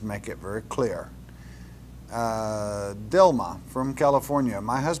 1:46, make it very clear. Dilma from California.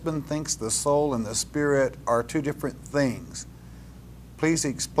 My husband thinks the soul and the spirit are two different things. Please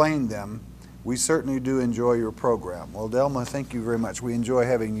explain them. We certainly do enjoy your program. Well, Delma, thank you very much. We enjoy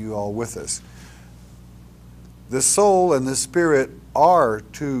having you all with us. The soul and the spirit are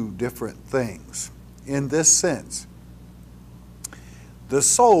two different things in this sense. The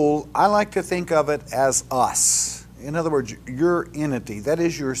soul, I like to think of it as us. In other words, your entity, that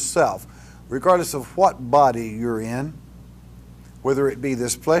is yourself, regardless of what body you're in, whether it be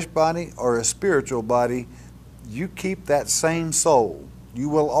this flesh body or a spiritual body, you keep that same soul. You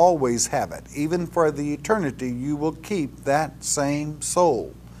will always have it. Even for the eternity, you will keep that same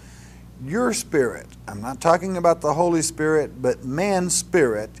soul. Your spirit, I'm not talking about the Holy Spirit, but man's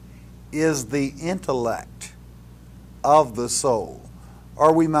spirit is the intellect of the soul.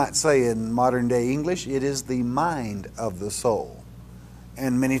 Or we might say in modern day English, it is the mind of the soul.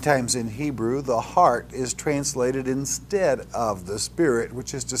 And many times in Hebrew, the heart is translated instead of the spirit,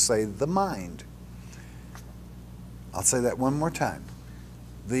 which is to say the mind. I'll say that one more time.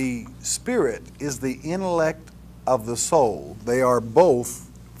 The spirit is the intellect of the soul. They are both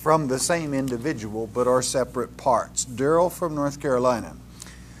from the same individual, but are separate parts. Daryl from North Carolina.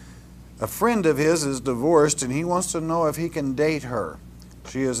 A friend of his is divorced, and he wants to know if he can date her.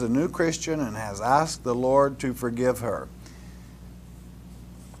 She is a new Christian and has asked the Lord to forgive her.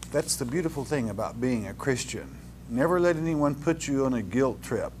 That's the beautiful thing about being a Christian. Never let anyone put you on a guilt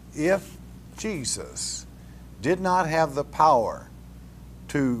trip. If Jesus did not have the power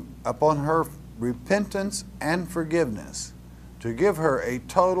to, upon her repentance and forgiveness, to give her a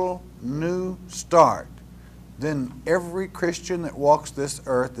total new start, then every Christian that walks this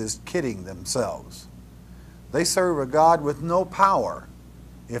earth is kidding themselves. They serve a God with no power,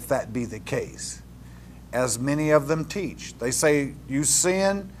 if that be the case, as many of them teach. They say, you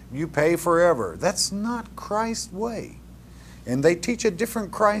sin, you pay forever. That's not Christ's way. And they teach a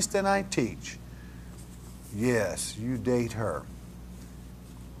different Christ than I teach. Yes, you date her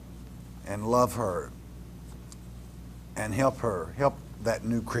and love her and help that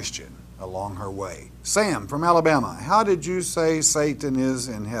new Christian along her way. Sam from Alabama, how did you say Satan is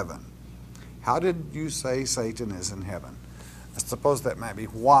in heaven? How did you say Satan is in heaven? I suppose that might be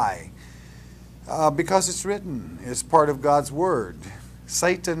why. Because it's written, it's part of God's Word.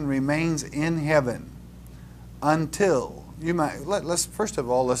 Satan remains in heaven until, let's first of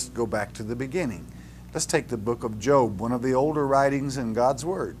all, let's go back to the beginning. Let's take the book of Job, one of the older writings in God's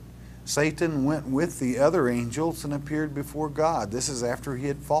Word. Satan went with the other angels and appeared before God. This is after he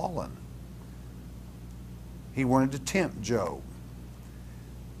had fallen. He wanted to tempt Job.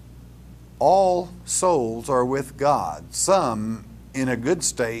 All souls are with God, some in a good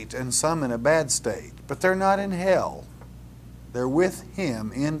state and some in a bad state, but they're not in hell. They're with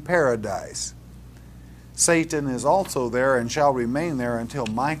Him in paradise. Satan is also there and shall remain there until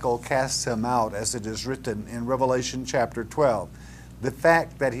Michael casts him out, as it is written in Revelation chapter 12. The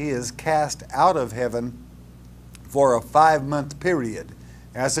fact that he is cast out of heaven for a 5-month period,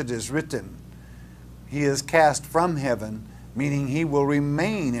 as it is written, he is cast from heaven, meaning he will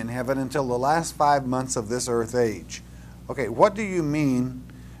remain in heaven until the last 5 months of this earth age. Okay, what do you mean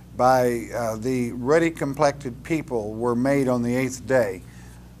by the ruddy complected people were made on the 8th day?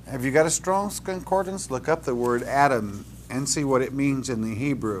 Have you got a Strong's Concordance? Look up the word Adam and see what it means in the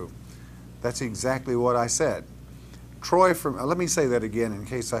Hebrew. That's exactly what I said. Troy from, let me say that again in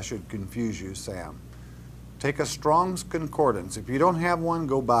case I should confuse you, Sam. Take a Strong's Concordance. If you don't have one,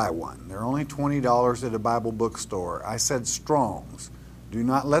 go buy one. They're only $20 at a Bible bookstore. I said Strong's. Do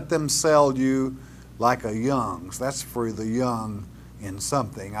not let them sell you like a Young's. That's for the young in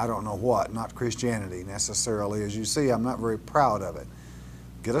something. I don't know what, not Christianity necessarily. As you see, I'm not very proud of it.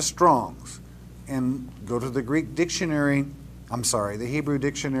 Get a Strong's and go to the Greek dictionary, the Hebrew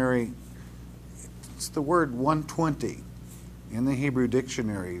dictionary. It's the word 120 in the Hebrew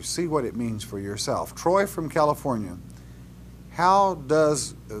dictionary. See what it means for yourself. Troy from California. How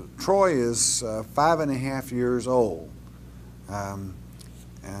does, Troy is 5.5 years old.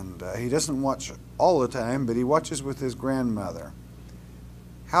 He doesn't watch all the time, but he watches with his grandmother.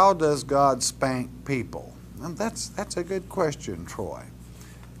 How does God spank people? Well, that's a good question, Troy.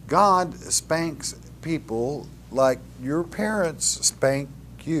 God spanks people like your parents spank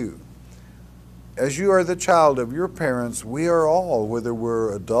you. As you are the child of your parents, we are all, whether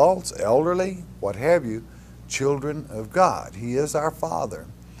we're adults, elderly, what have you, children of God. He is our Father.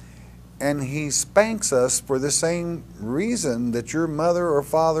 And He spanks us for the same reason that your mother or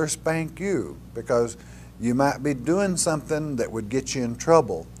father spank you, because you might be doing something that would get you in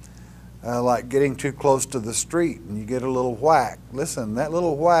trouble, like getting too close to the street and you get a little whack. Listen, that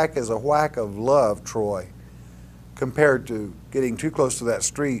little whack is a whack of love, Troy. compared to getting too close to that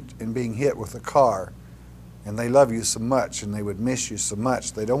street and being hit with a car. And they love you so much and they would miss you so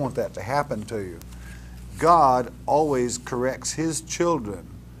much. They don't want that to happen to you. God always corrects His children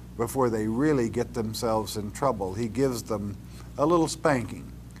before they really get themselves in trouble. He gives them a little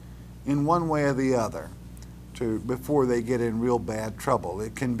spanking in one way or the other before they get in real bad trouble.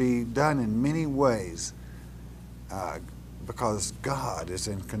 It can be done in many ways because God is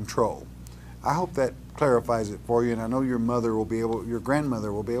in control. I hope that clarifies it for you, and I know your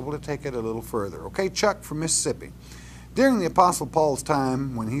grandmother will be able to take it a little further. Okay, Chuck from Mississippi. During the Apostle Paul's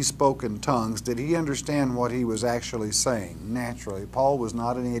time, when he spoke in tongues, did he understand what he was actually saying? Naturally, Paul was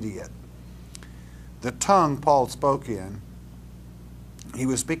not an idiot. The tongue Paul spoke in, he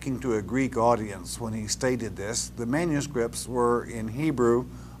was speaking to a Greek audience when he stated this. The manuscripts were in Hebrew,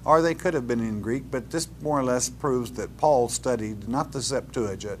 or they could have been in Greek, but this more or less proves that Paul studied not the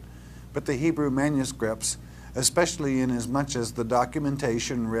Septuagint, but the Hebrew manuscripts, especially in as much as the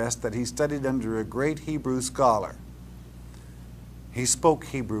documentation rests that he studied under a great Hebrew scholar. He spoke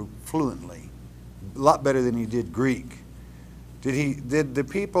Hebrew fluently, a lot better than he did Greek. Did the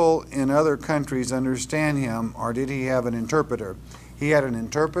people in other countries understand him, or did he have an interpreter? He had an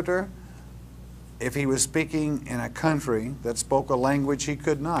interpreter if he was speaking in a country that spoke a language he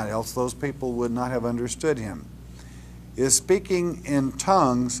could not, else those people would not have understood him. Is speaking in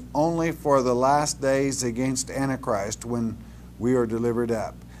tongues only for the last days against Antichrist when we are delivered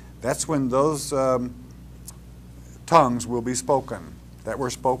up? That's when those tongues will be spoken, that were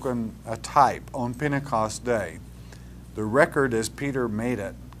spoken a type on Pentecost Day. The record as Peter made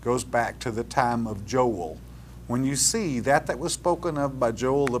it goes back to the time of Joel. When you see that was spoken of by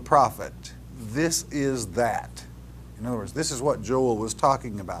Joel the prophet, this is that. In other words, this is what Joel was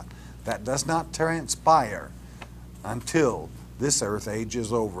talking about. That does not transpire until this earth age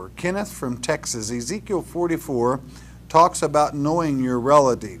is over. Kenneth from Texas, Ezekiel 44 talks about knowing your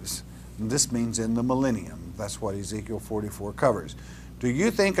relatives. And this means in the millennium. That's what Ezekiel 44 covers. Do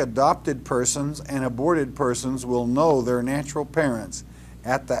you think adopted persons and aborted persons will know their natural parents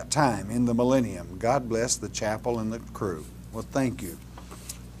at that time in the millennium? God bless the chapel and the crew. Well, thank you.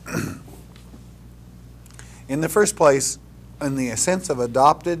 In the first place, in the sense of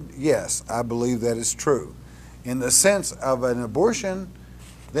adopted, yes, I believe that is true. In the sense of an abortion,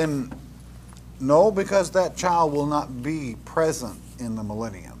 then no, because that child will not be present in the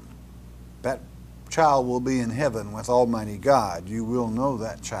millennium. That child will be in heaven with Almighty God. You will know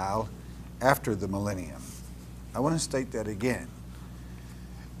that child after the millennium. I want to state that again.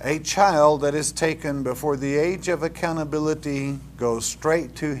 A child that is taken before the age of accountability goes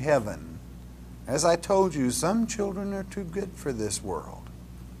straight to heaven. As I told you, some children are too good for this world.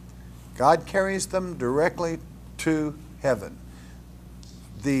 God carries them directly to heaven.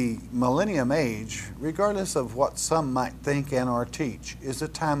 The millennium age, regardless of what some might think and or teach, is a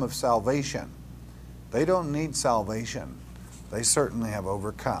time of salvation. They don't need salvation. They certainly have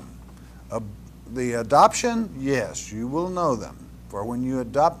overcome. The adoption, yes, you will know them. For when you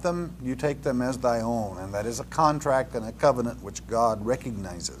adopt them, you take them as thy own, and that is a contract and a covenant which God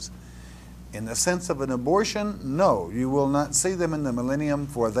recognizes. In the sense of an abortion, no, you will not see them in the millennium,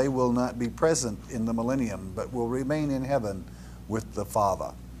 for they will not be present in the millennium, but will remain in heaven with the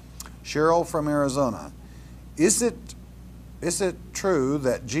Father. Cheryl from Arizona, is it true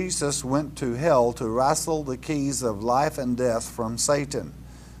that Jesus went to hell to wrestle the keys of life and death from Satan,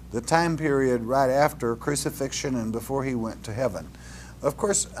 the time period right after crucifixion and before he went to heaven? Of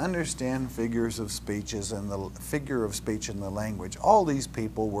course, understand figures of speeches and the figure of speech in the language. All these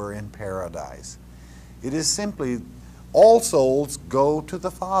people were in paradise. It is simply all souls go to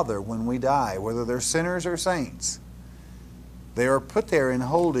the Father when we die, whether they're sinners or saints. They are put there in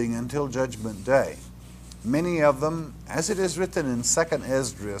holding until Judgment Day. Many of them, as it is written in 2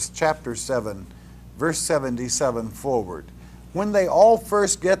 Esdras chapter 7, verse 77 forward, when they all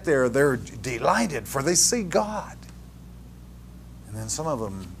first get there, they're delighted, for they see God. And then some of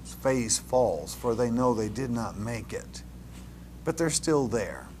them's face falls, for they know they did not make it. But they're still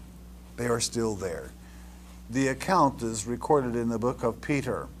there. They are still there. The account is recorded in the book of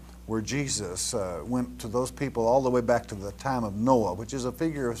Peter, where Jesus went to those people all the way back to the time of Noah, which is a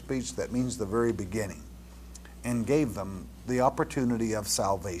figure of speech that means the very beginning, and gave them the opportunity of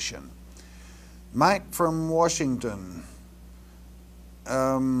salvation. Mike from Washington,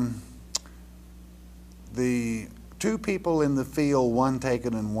 the two people in the field, one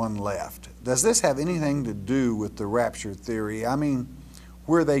taken and one left. Does this have anything to do with the rapture theory? I mean,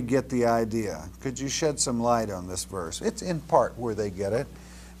 where they get the idea. Could you shed some light on this verse? It's in part where they get it.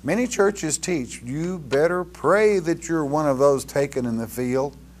 Many churches teach you better pray that you're one of those taken in the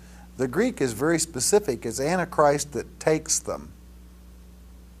field. The Greek is very specific. It's Antichrist that takes them.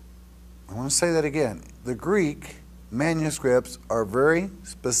 I want to say that again. The Greek manuscripts are very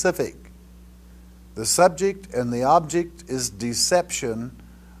specific. The subject and the object is deception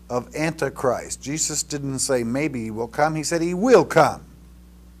of Antichrist. Jesus didn't say maybe he will come. He said he will come.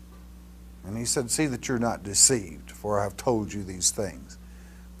 And he said, see that you're not deceived, for I have told you these things.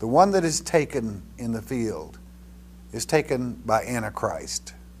 The one that is taken in the field is taken by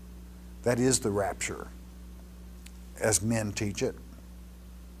Antichrist. That is the rapture, as men teach it,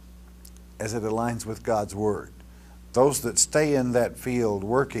 as it aligns with God's Word. Those that stay in that field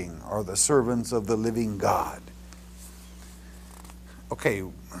working are the servants of the living God. Okay,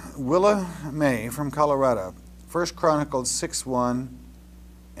 Willa May from Colorado. 1 Chronicles 6:1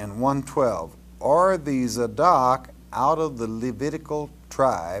 and 1:12. Are the Zadok out of the Levitical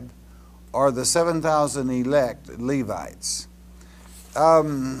tribe, or the 7,000 elect Levites?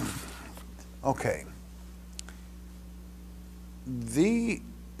 Okay. The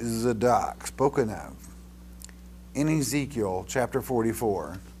Zadok spoken of in Ezekiel chapter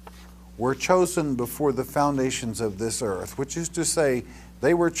 44 were chosen before the foundations of this earth, which is to say,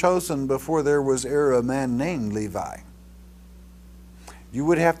 they were chosen before there was ever a man named Levi. You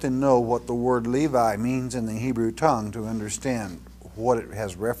would have to know what the word Levi means in the Hebrew tongue to understand what it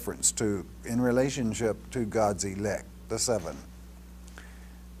has reference to in relationship to God's elect, the seven.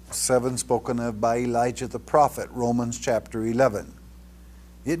 Seven spoken of by Elijah the prophet, Romans chapter 11.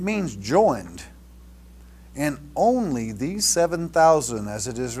 It means joined. And only these 7,000, as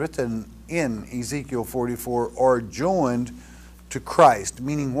it is written in Ezekiel 44, are joined to Christ.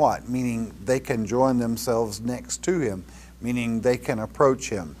 Meaning what? Meaning they can join themselves next to Him. Meaning they can approach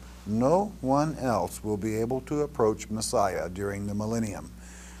Him. No one else will be able to approach Messiah during the millennium,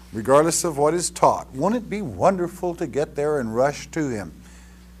 regardless of what is taught. Won't it be wonderful to get there and rush to Him?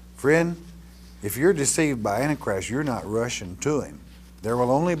 Friend, if you're deceived by Antichrist, you're not rushing to Him. There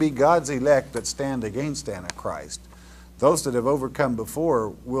will only be God's elect that stand against Antichrist. Those that have overcome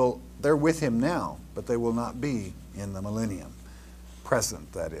before, they're with Him now, but they will not be in the millennium.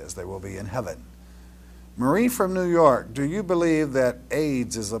 Present, that is. They will be in heaven. Marie from New York, do you believe that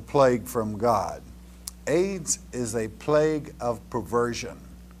AIDS is a plague from God? AIDS is a plague of perversion.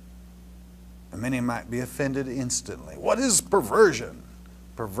 And many might be offended instantly. What is perversion?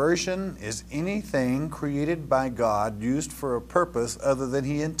 Perversion is anything created by God used for a purpose other than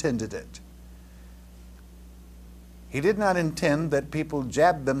He intended it. He did not intend that people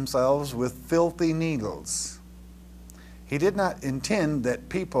jab themselves with filthy needles. He did not intend that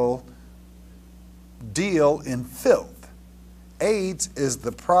people deal in filth. AIDS is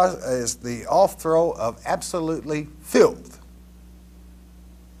the offthrow of absolutely filth.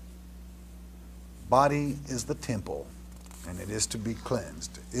 Body is the temple, and it is to be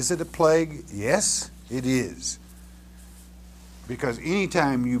cleansed. Is it a plague? Yes, it is. Because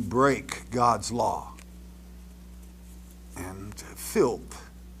anytime you break God's law, and filth,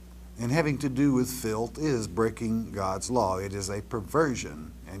 and having to do with filth is breaking God's law. It is a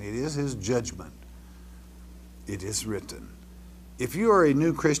perversion, and it is His judgment. It is written. If you are a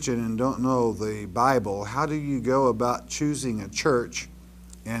new Christian and don't know the Bible, how do you go about choosing a church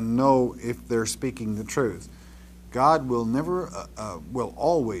and know if they're speaking the truth? God will will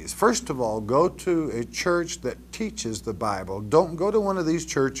always, first of all, go to a church that teaches the Bible. Don't go to one of these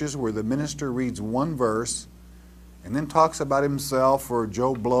churches where the minister reads one verse and then talks about himself or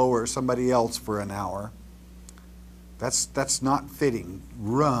Joe Blow or somebody else for an hour. That's not fitting.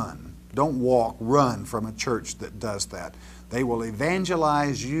 Run. Don't walk, run from a church that does that. They will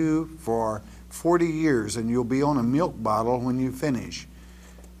evangelize you for 40 years and you'll be on a milk bottle when you finish.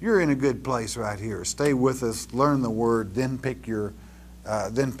 You're in a good place right here. Stay with us, learn the Word, then pick your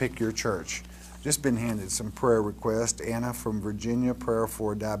church. Just been handed some prayer requests. Anna from Virginia, prayer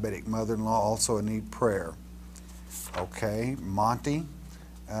for diabetic mother-in-law, also a need prayer. Okay, Monty,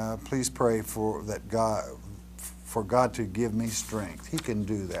 please pray for God to give me strength. He can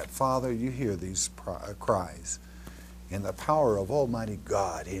do that. Father, you hear these cries. In the power of Almighty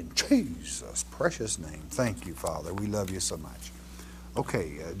God, in Jesus' precious name. Thank you, Father. We love you so much.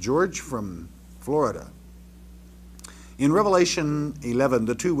 Okay, George from Florida. In Revelation 11,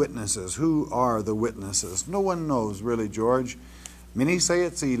 the two witnesses, who are the witnesses? No one knows, really, George. Many say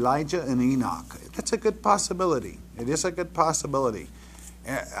it's Elijah and Enoch. That's a good possibility. It is a good possibility.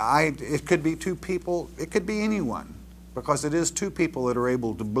 It could be two people. It could be anyone, because it is two people that are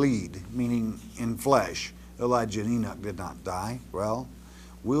able to bleed, meaning in flesh. Elijah and Enoch did not die. Well,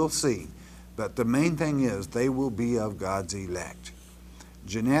 we'll see. But the main thing is they will be of God's elect.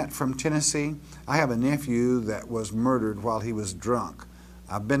 Jeanette from Tennessee, I have a nephew that was murdered while he was drunk.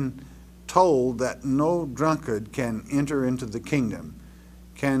 I've been told that no drunkard can enter into the kingdom.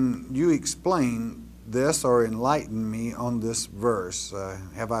 Can you explain this or enlighten me on this verse?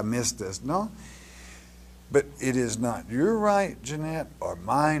 Have I missed this? No. But it is not your right, Jeanette, or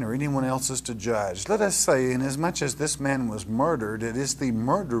mine, or anyone else's to judge. Let us say, inasmuch as this man was murdered, it is the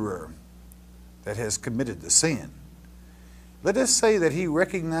murderer that has committed the sin. Let us say that he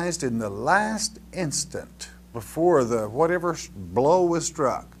recognized in the last instant, before the whatever blow was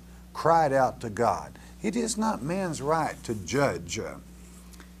struck, cried out to God. It is not man's right to judge.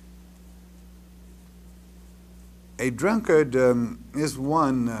 A drunkard is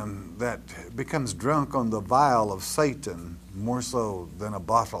one that becomes drunk on the vial of Satan more so than a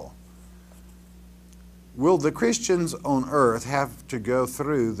bottle. Will the Christians on earth have to go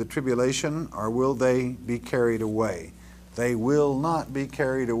through the tribulation, or will they be carried away? They will not be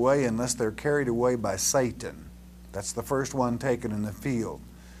carried away unless they're carried away by Satan. That's the first one taken in the field.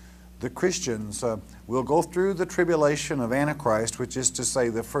 The Christians will go through the tribulation of Antichrist, which is to say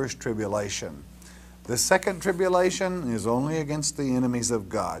the first tribulation. The second tribulation is only against the enemies of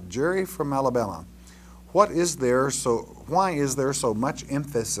God. Jerry from Alabama, why is there so much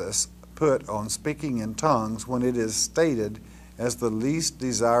emphasis put on speaking in tongues when it is stated as the least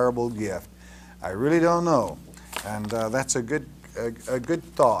desirable gift? I really don't know, and that's a good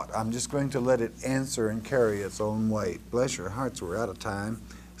thought. I'm just going to let it answer and carry its own weight. Bless your hearts, we're out of time.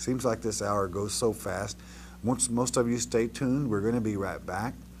 Seems like this hour goes so fast. Once most of you stay tuned, we're going to be right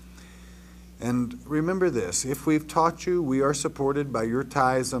back. And remember this, if we've taught you, we are supported by your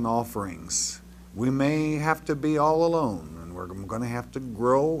tithes and offerings. We may have to be all alone, and we're going to have to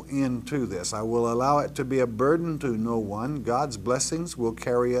grow into this. I will allow it to be a burden to no one. God's blessings will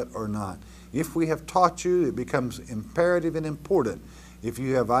carry it or not. If we have taught you, it becomes imperative and important, if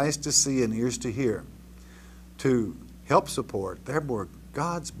you have eyes to see and ears to hear, to help support. Therefore,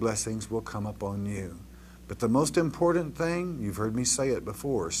 God's blessings will come upon you. But the most important thing, you've heard me say it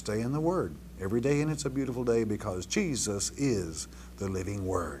before, stay in the Word. Every day, and it's a beautiful day because Jesus is the living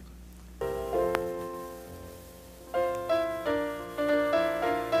Word.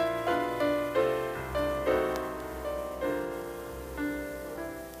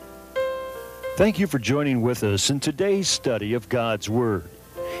 Thank you for joining with us in today's study of God's Word.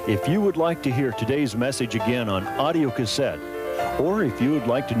 If you would like to hear today's message again on audio cassette, or if you would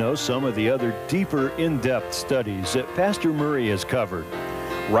like to know some of the other deeper, in-depth studies that Pastor Murray has covered,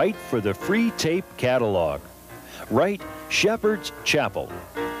 write for the free tape catalog. Write Shepherd's Chapel,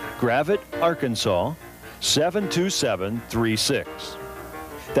 Gravette, Arkansas, 72736.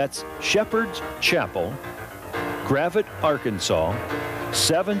 That's Shepherd's Chapel, Gravette, Arkansas,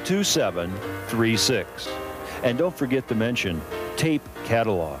 72736. And don't forget to mention tape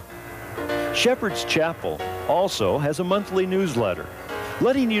catalog. Shepherd's Chapel also has a monthly newsletter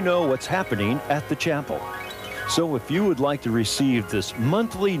letting you know what's happening at the chapel. So if you would like to receive this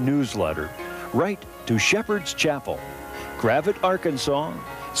monthly newsletter, write to Shepherd's Chapel, Gravette, Arkansas,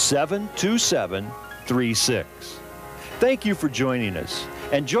 72736. Thank you for joining us,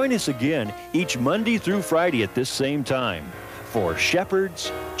 and join us again each Monday through Friday at this same time for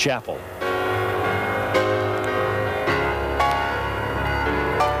Shepherd's Chapel.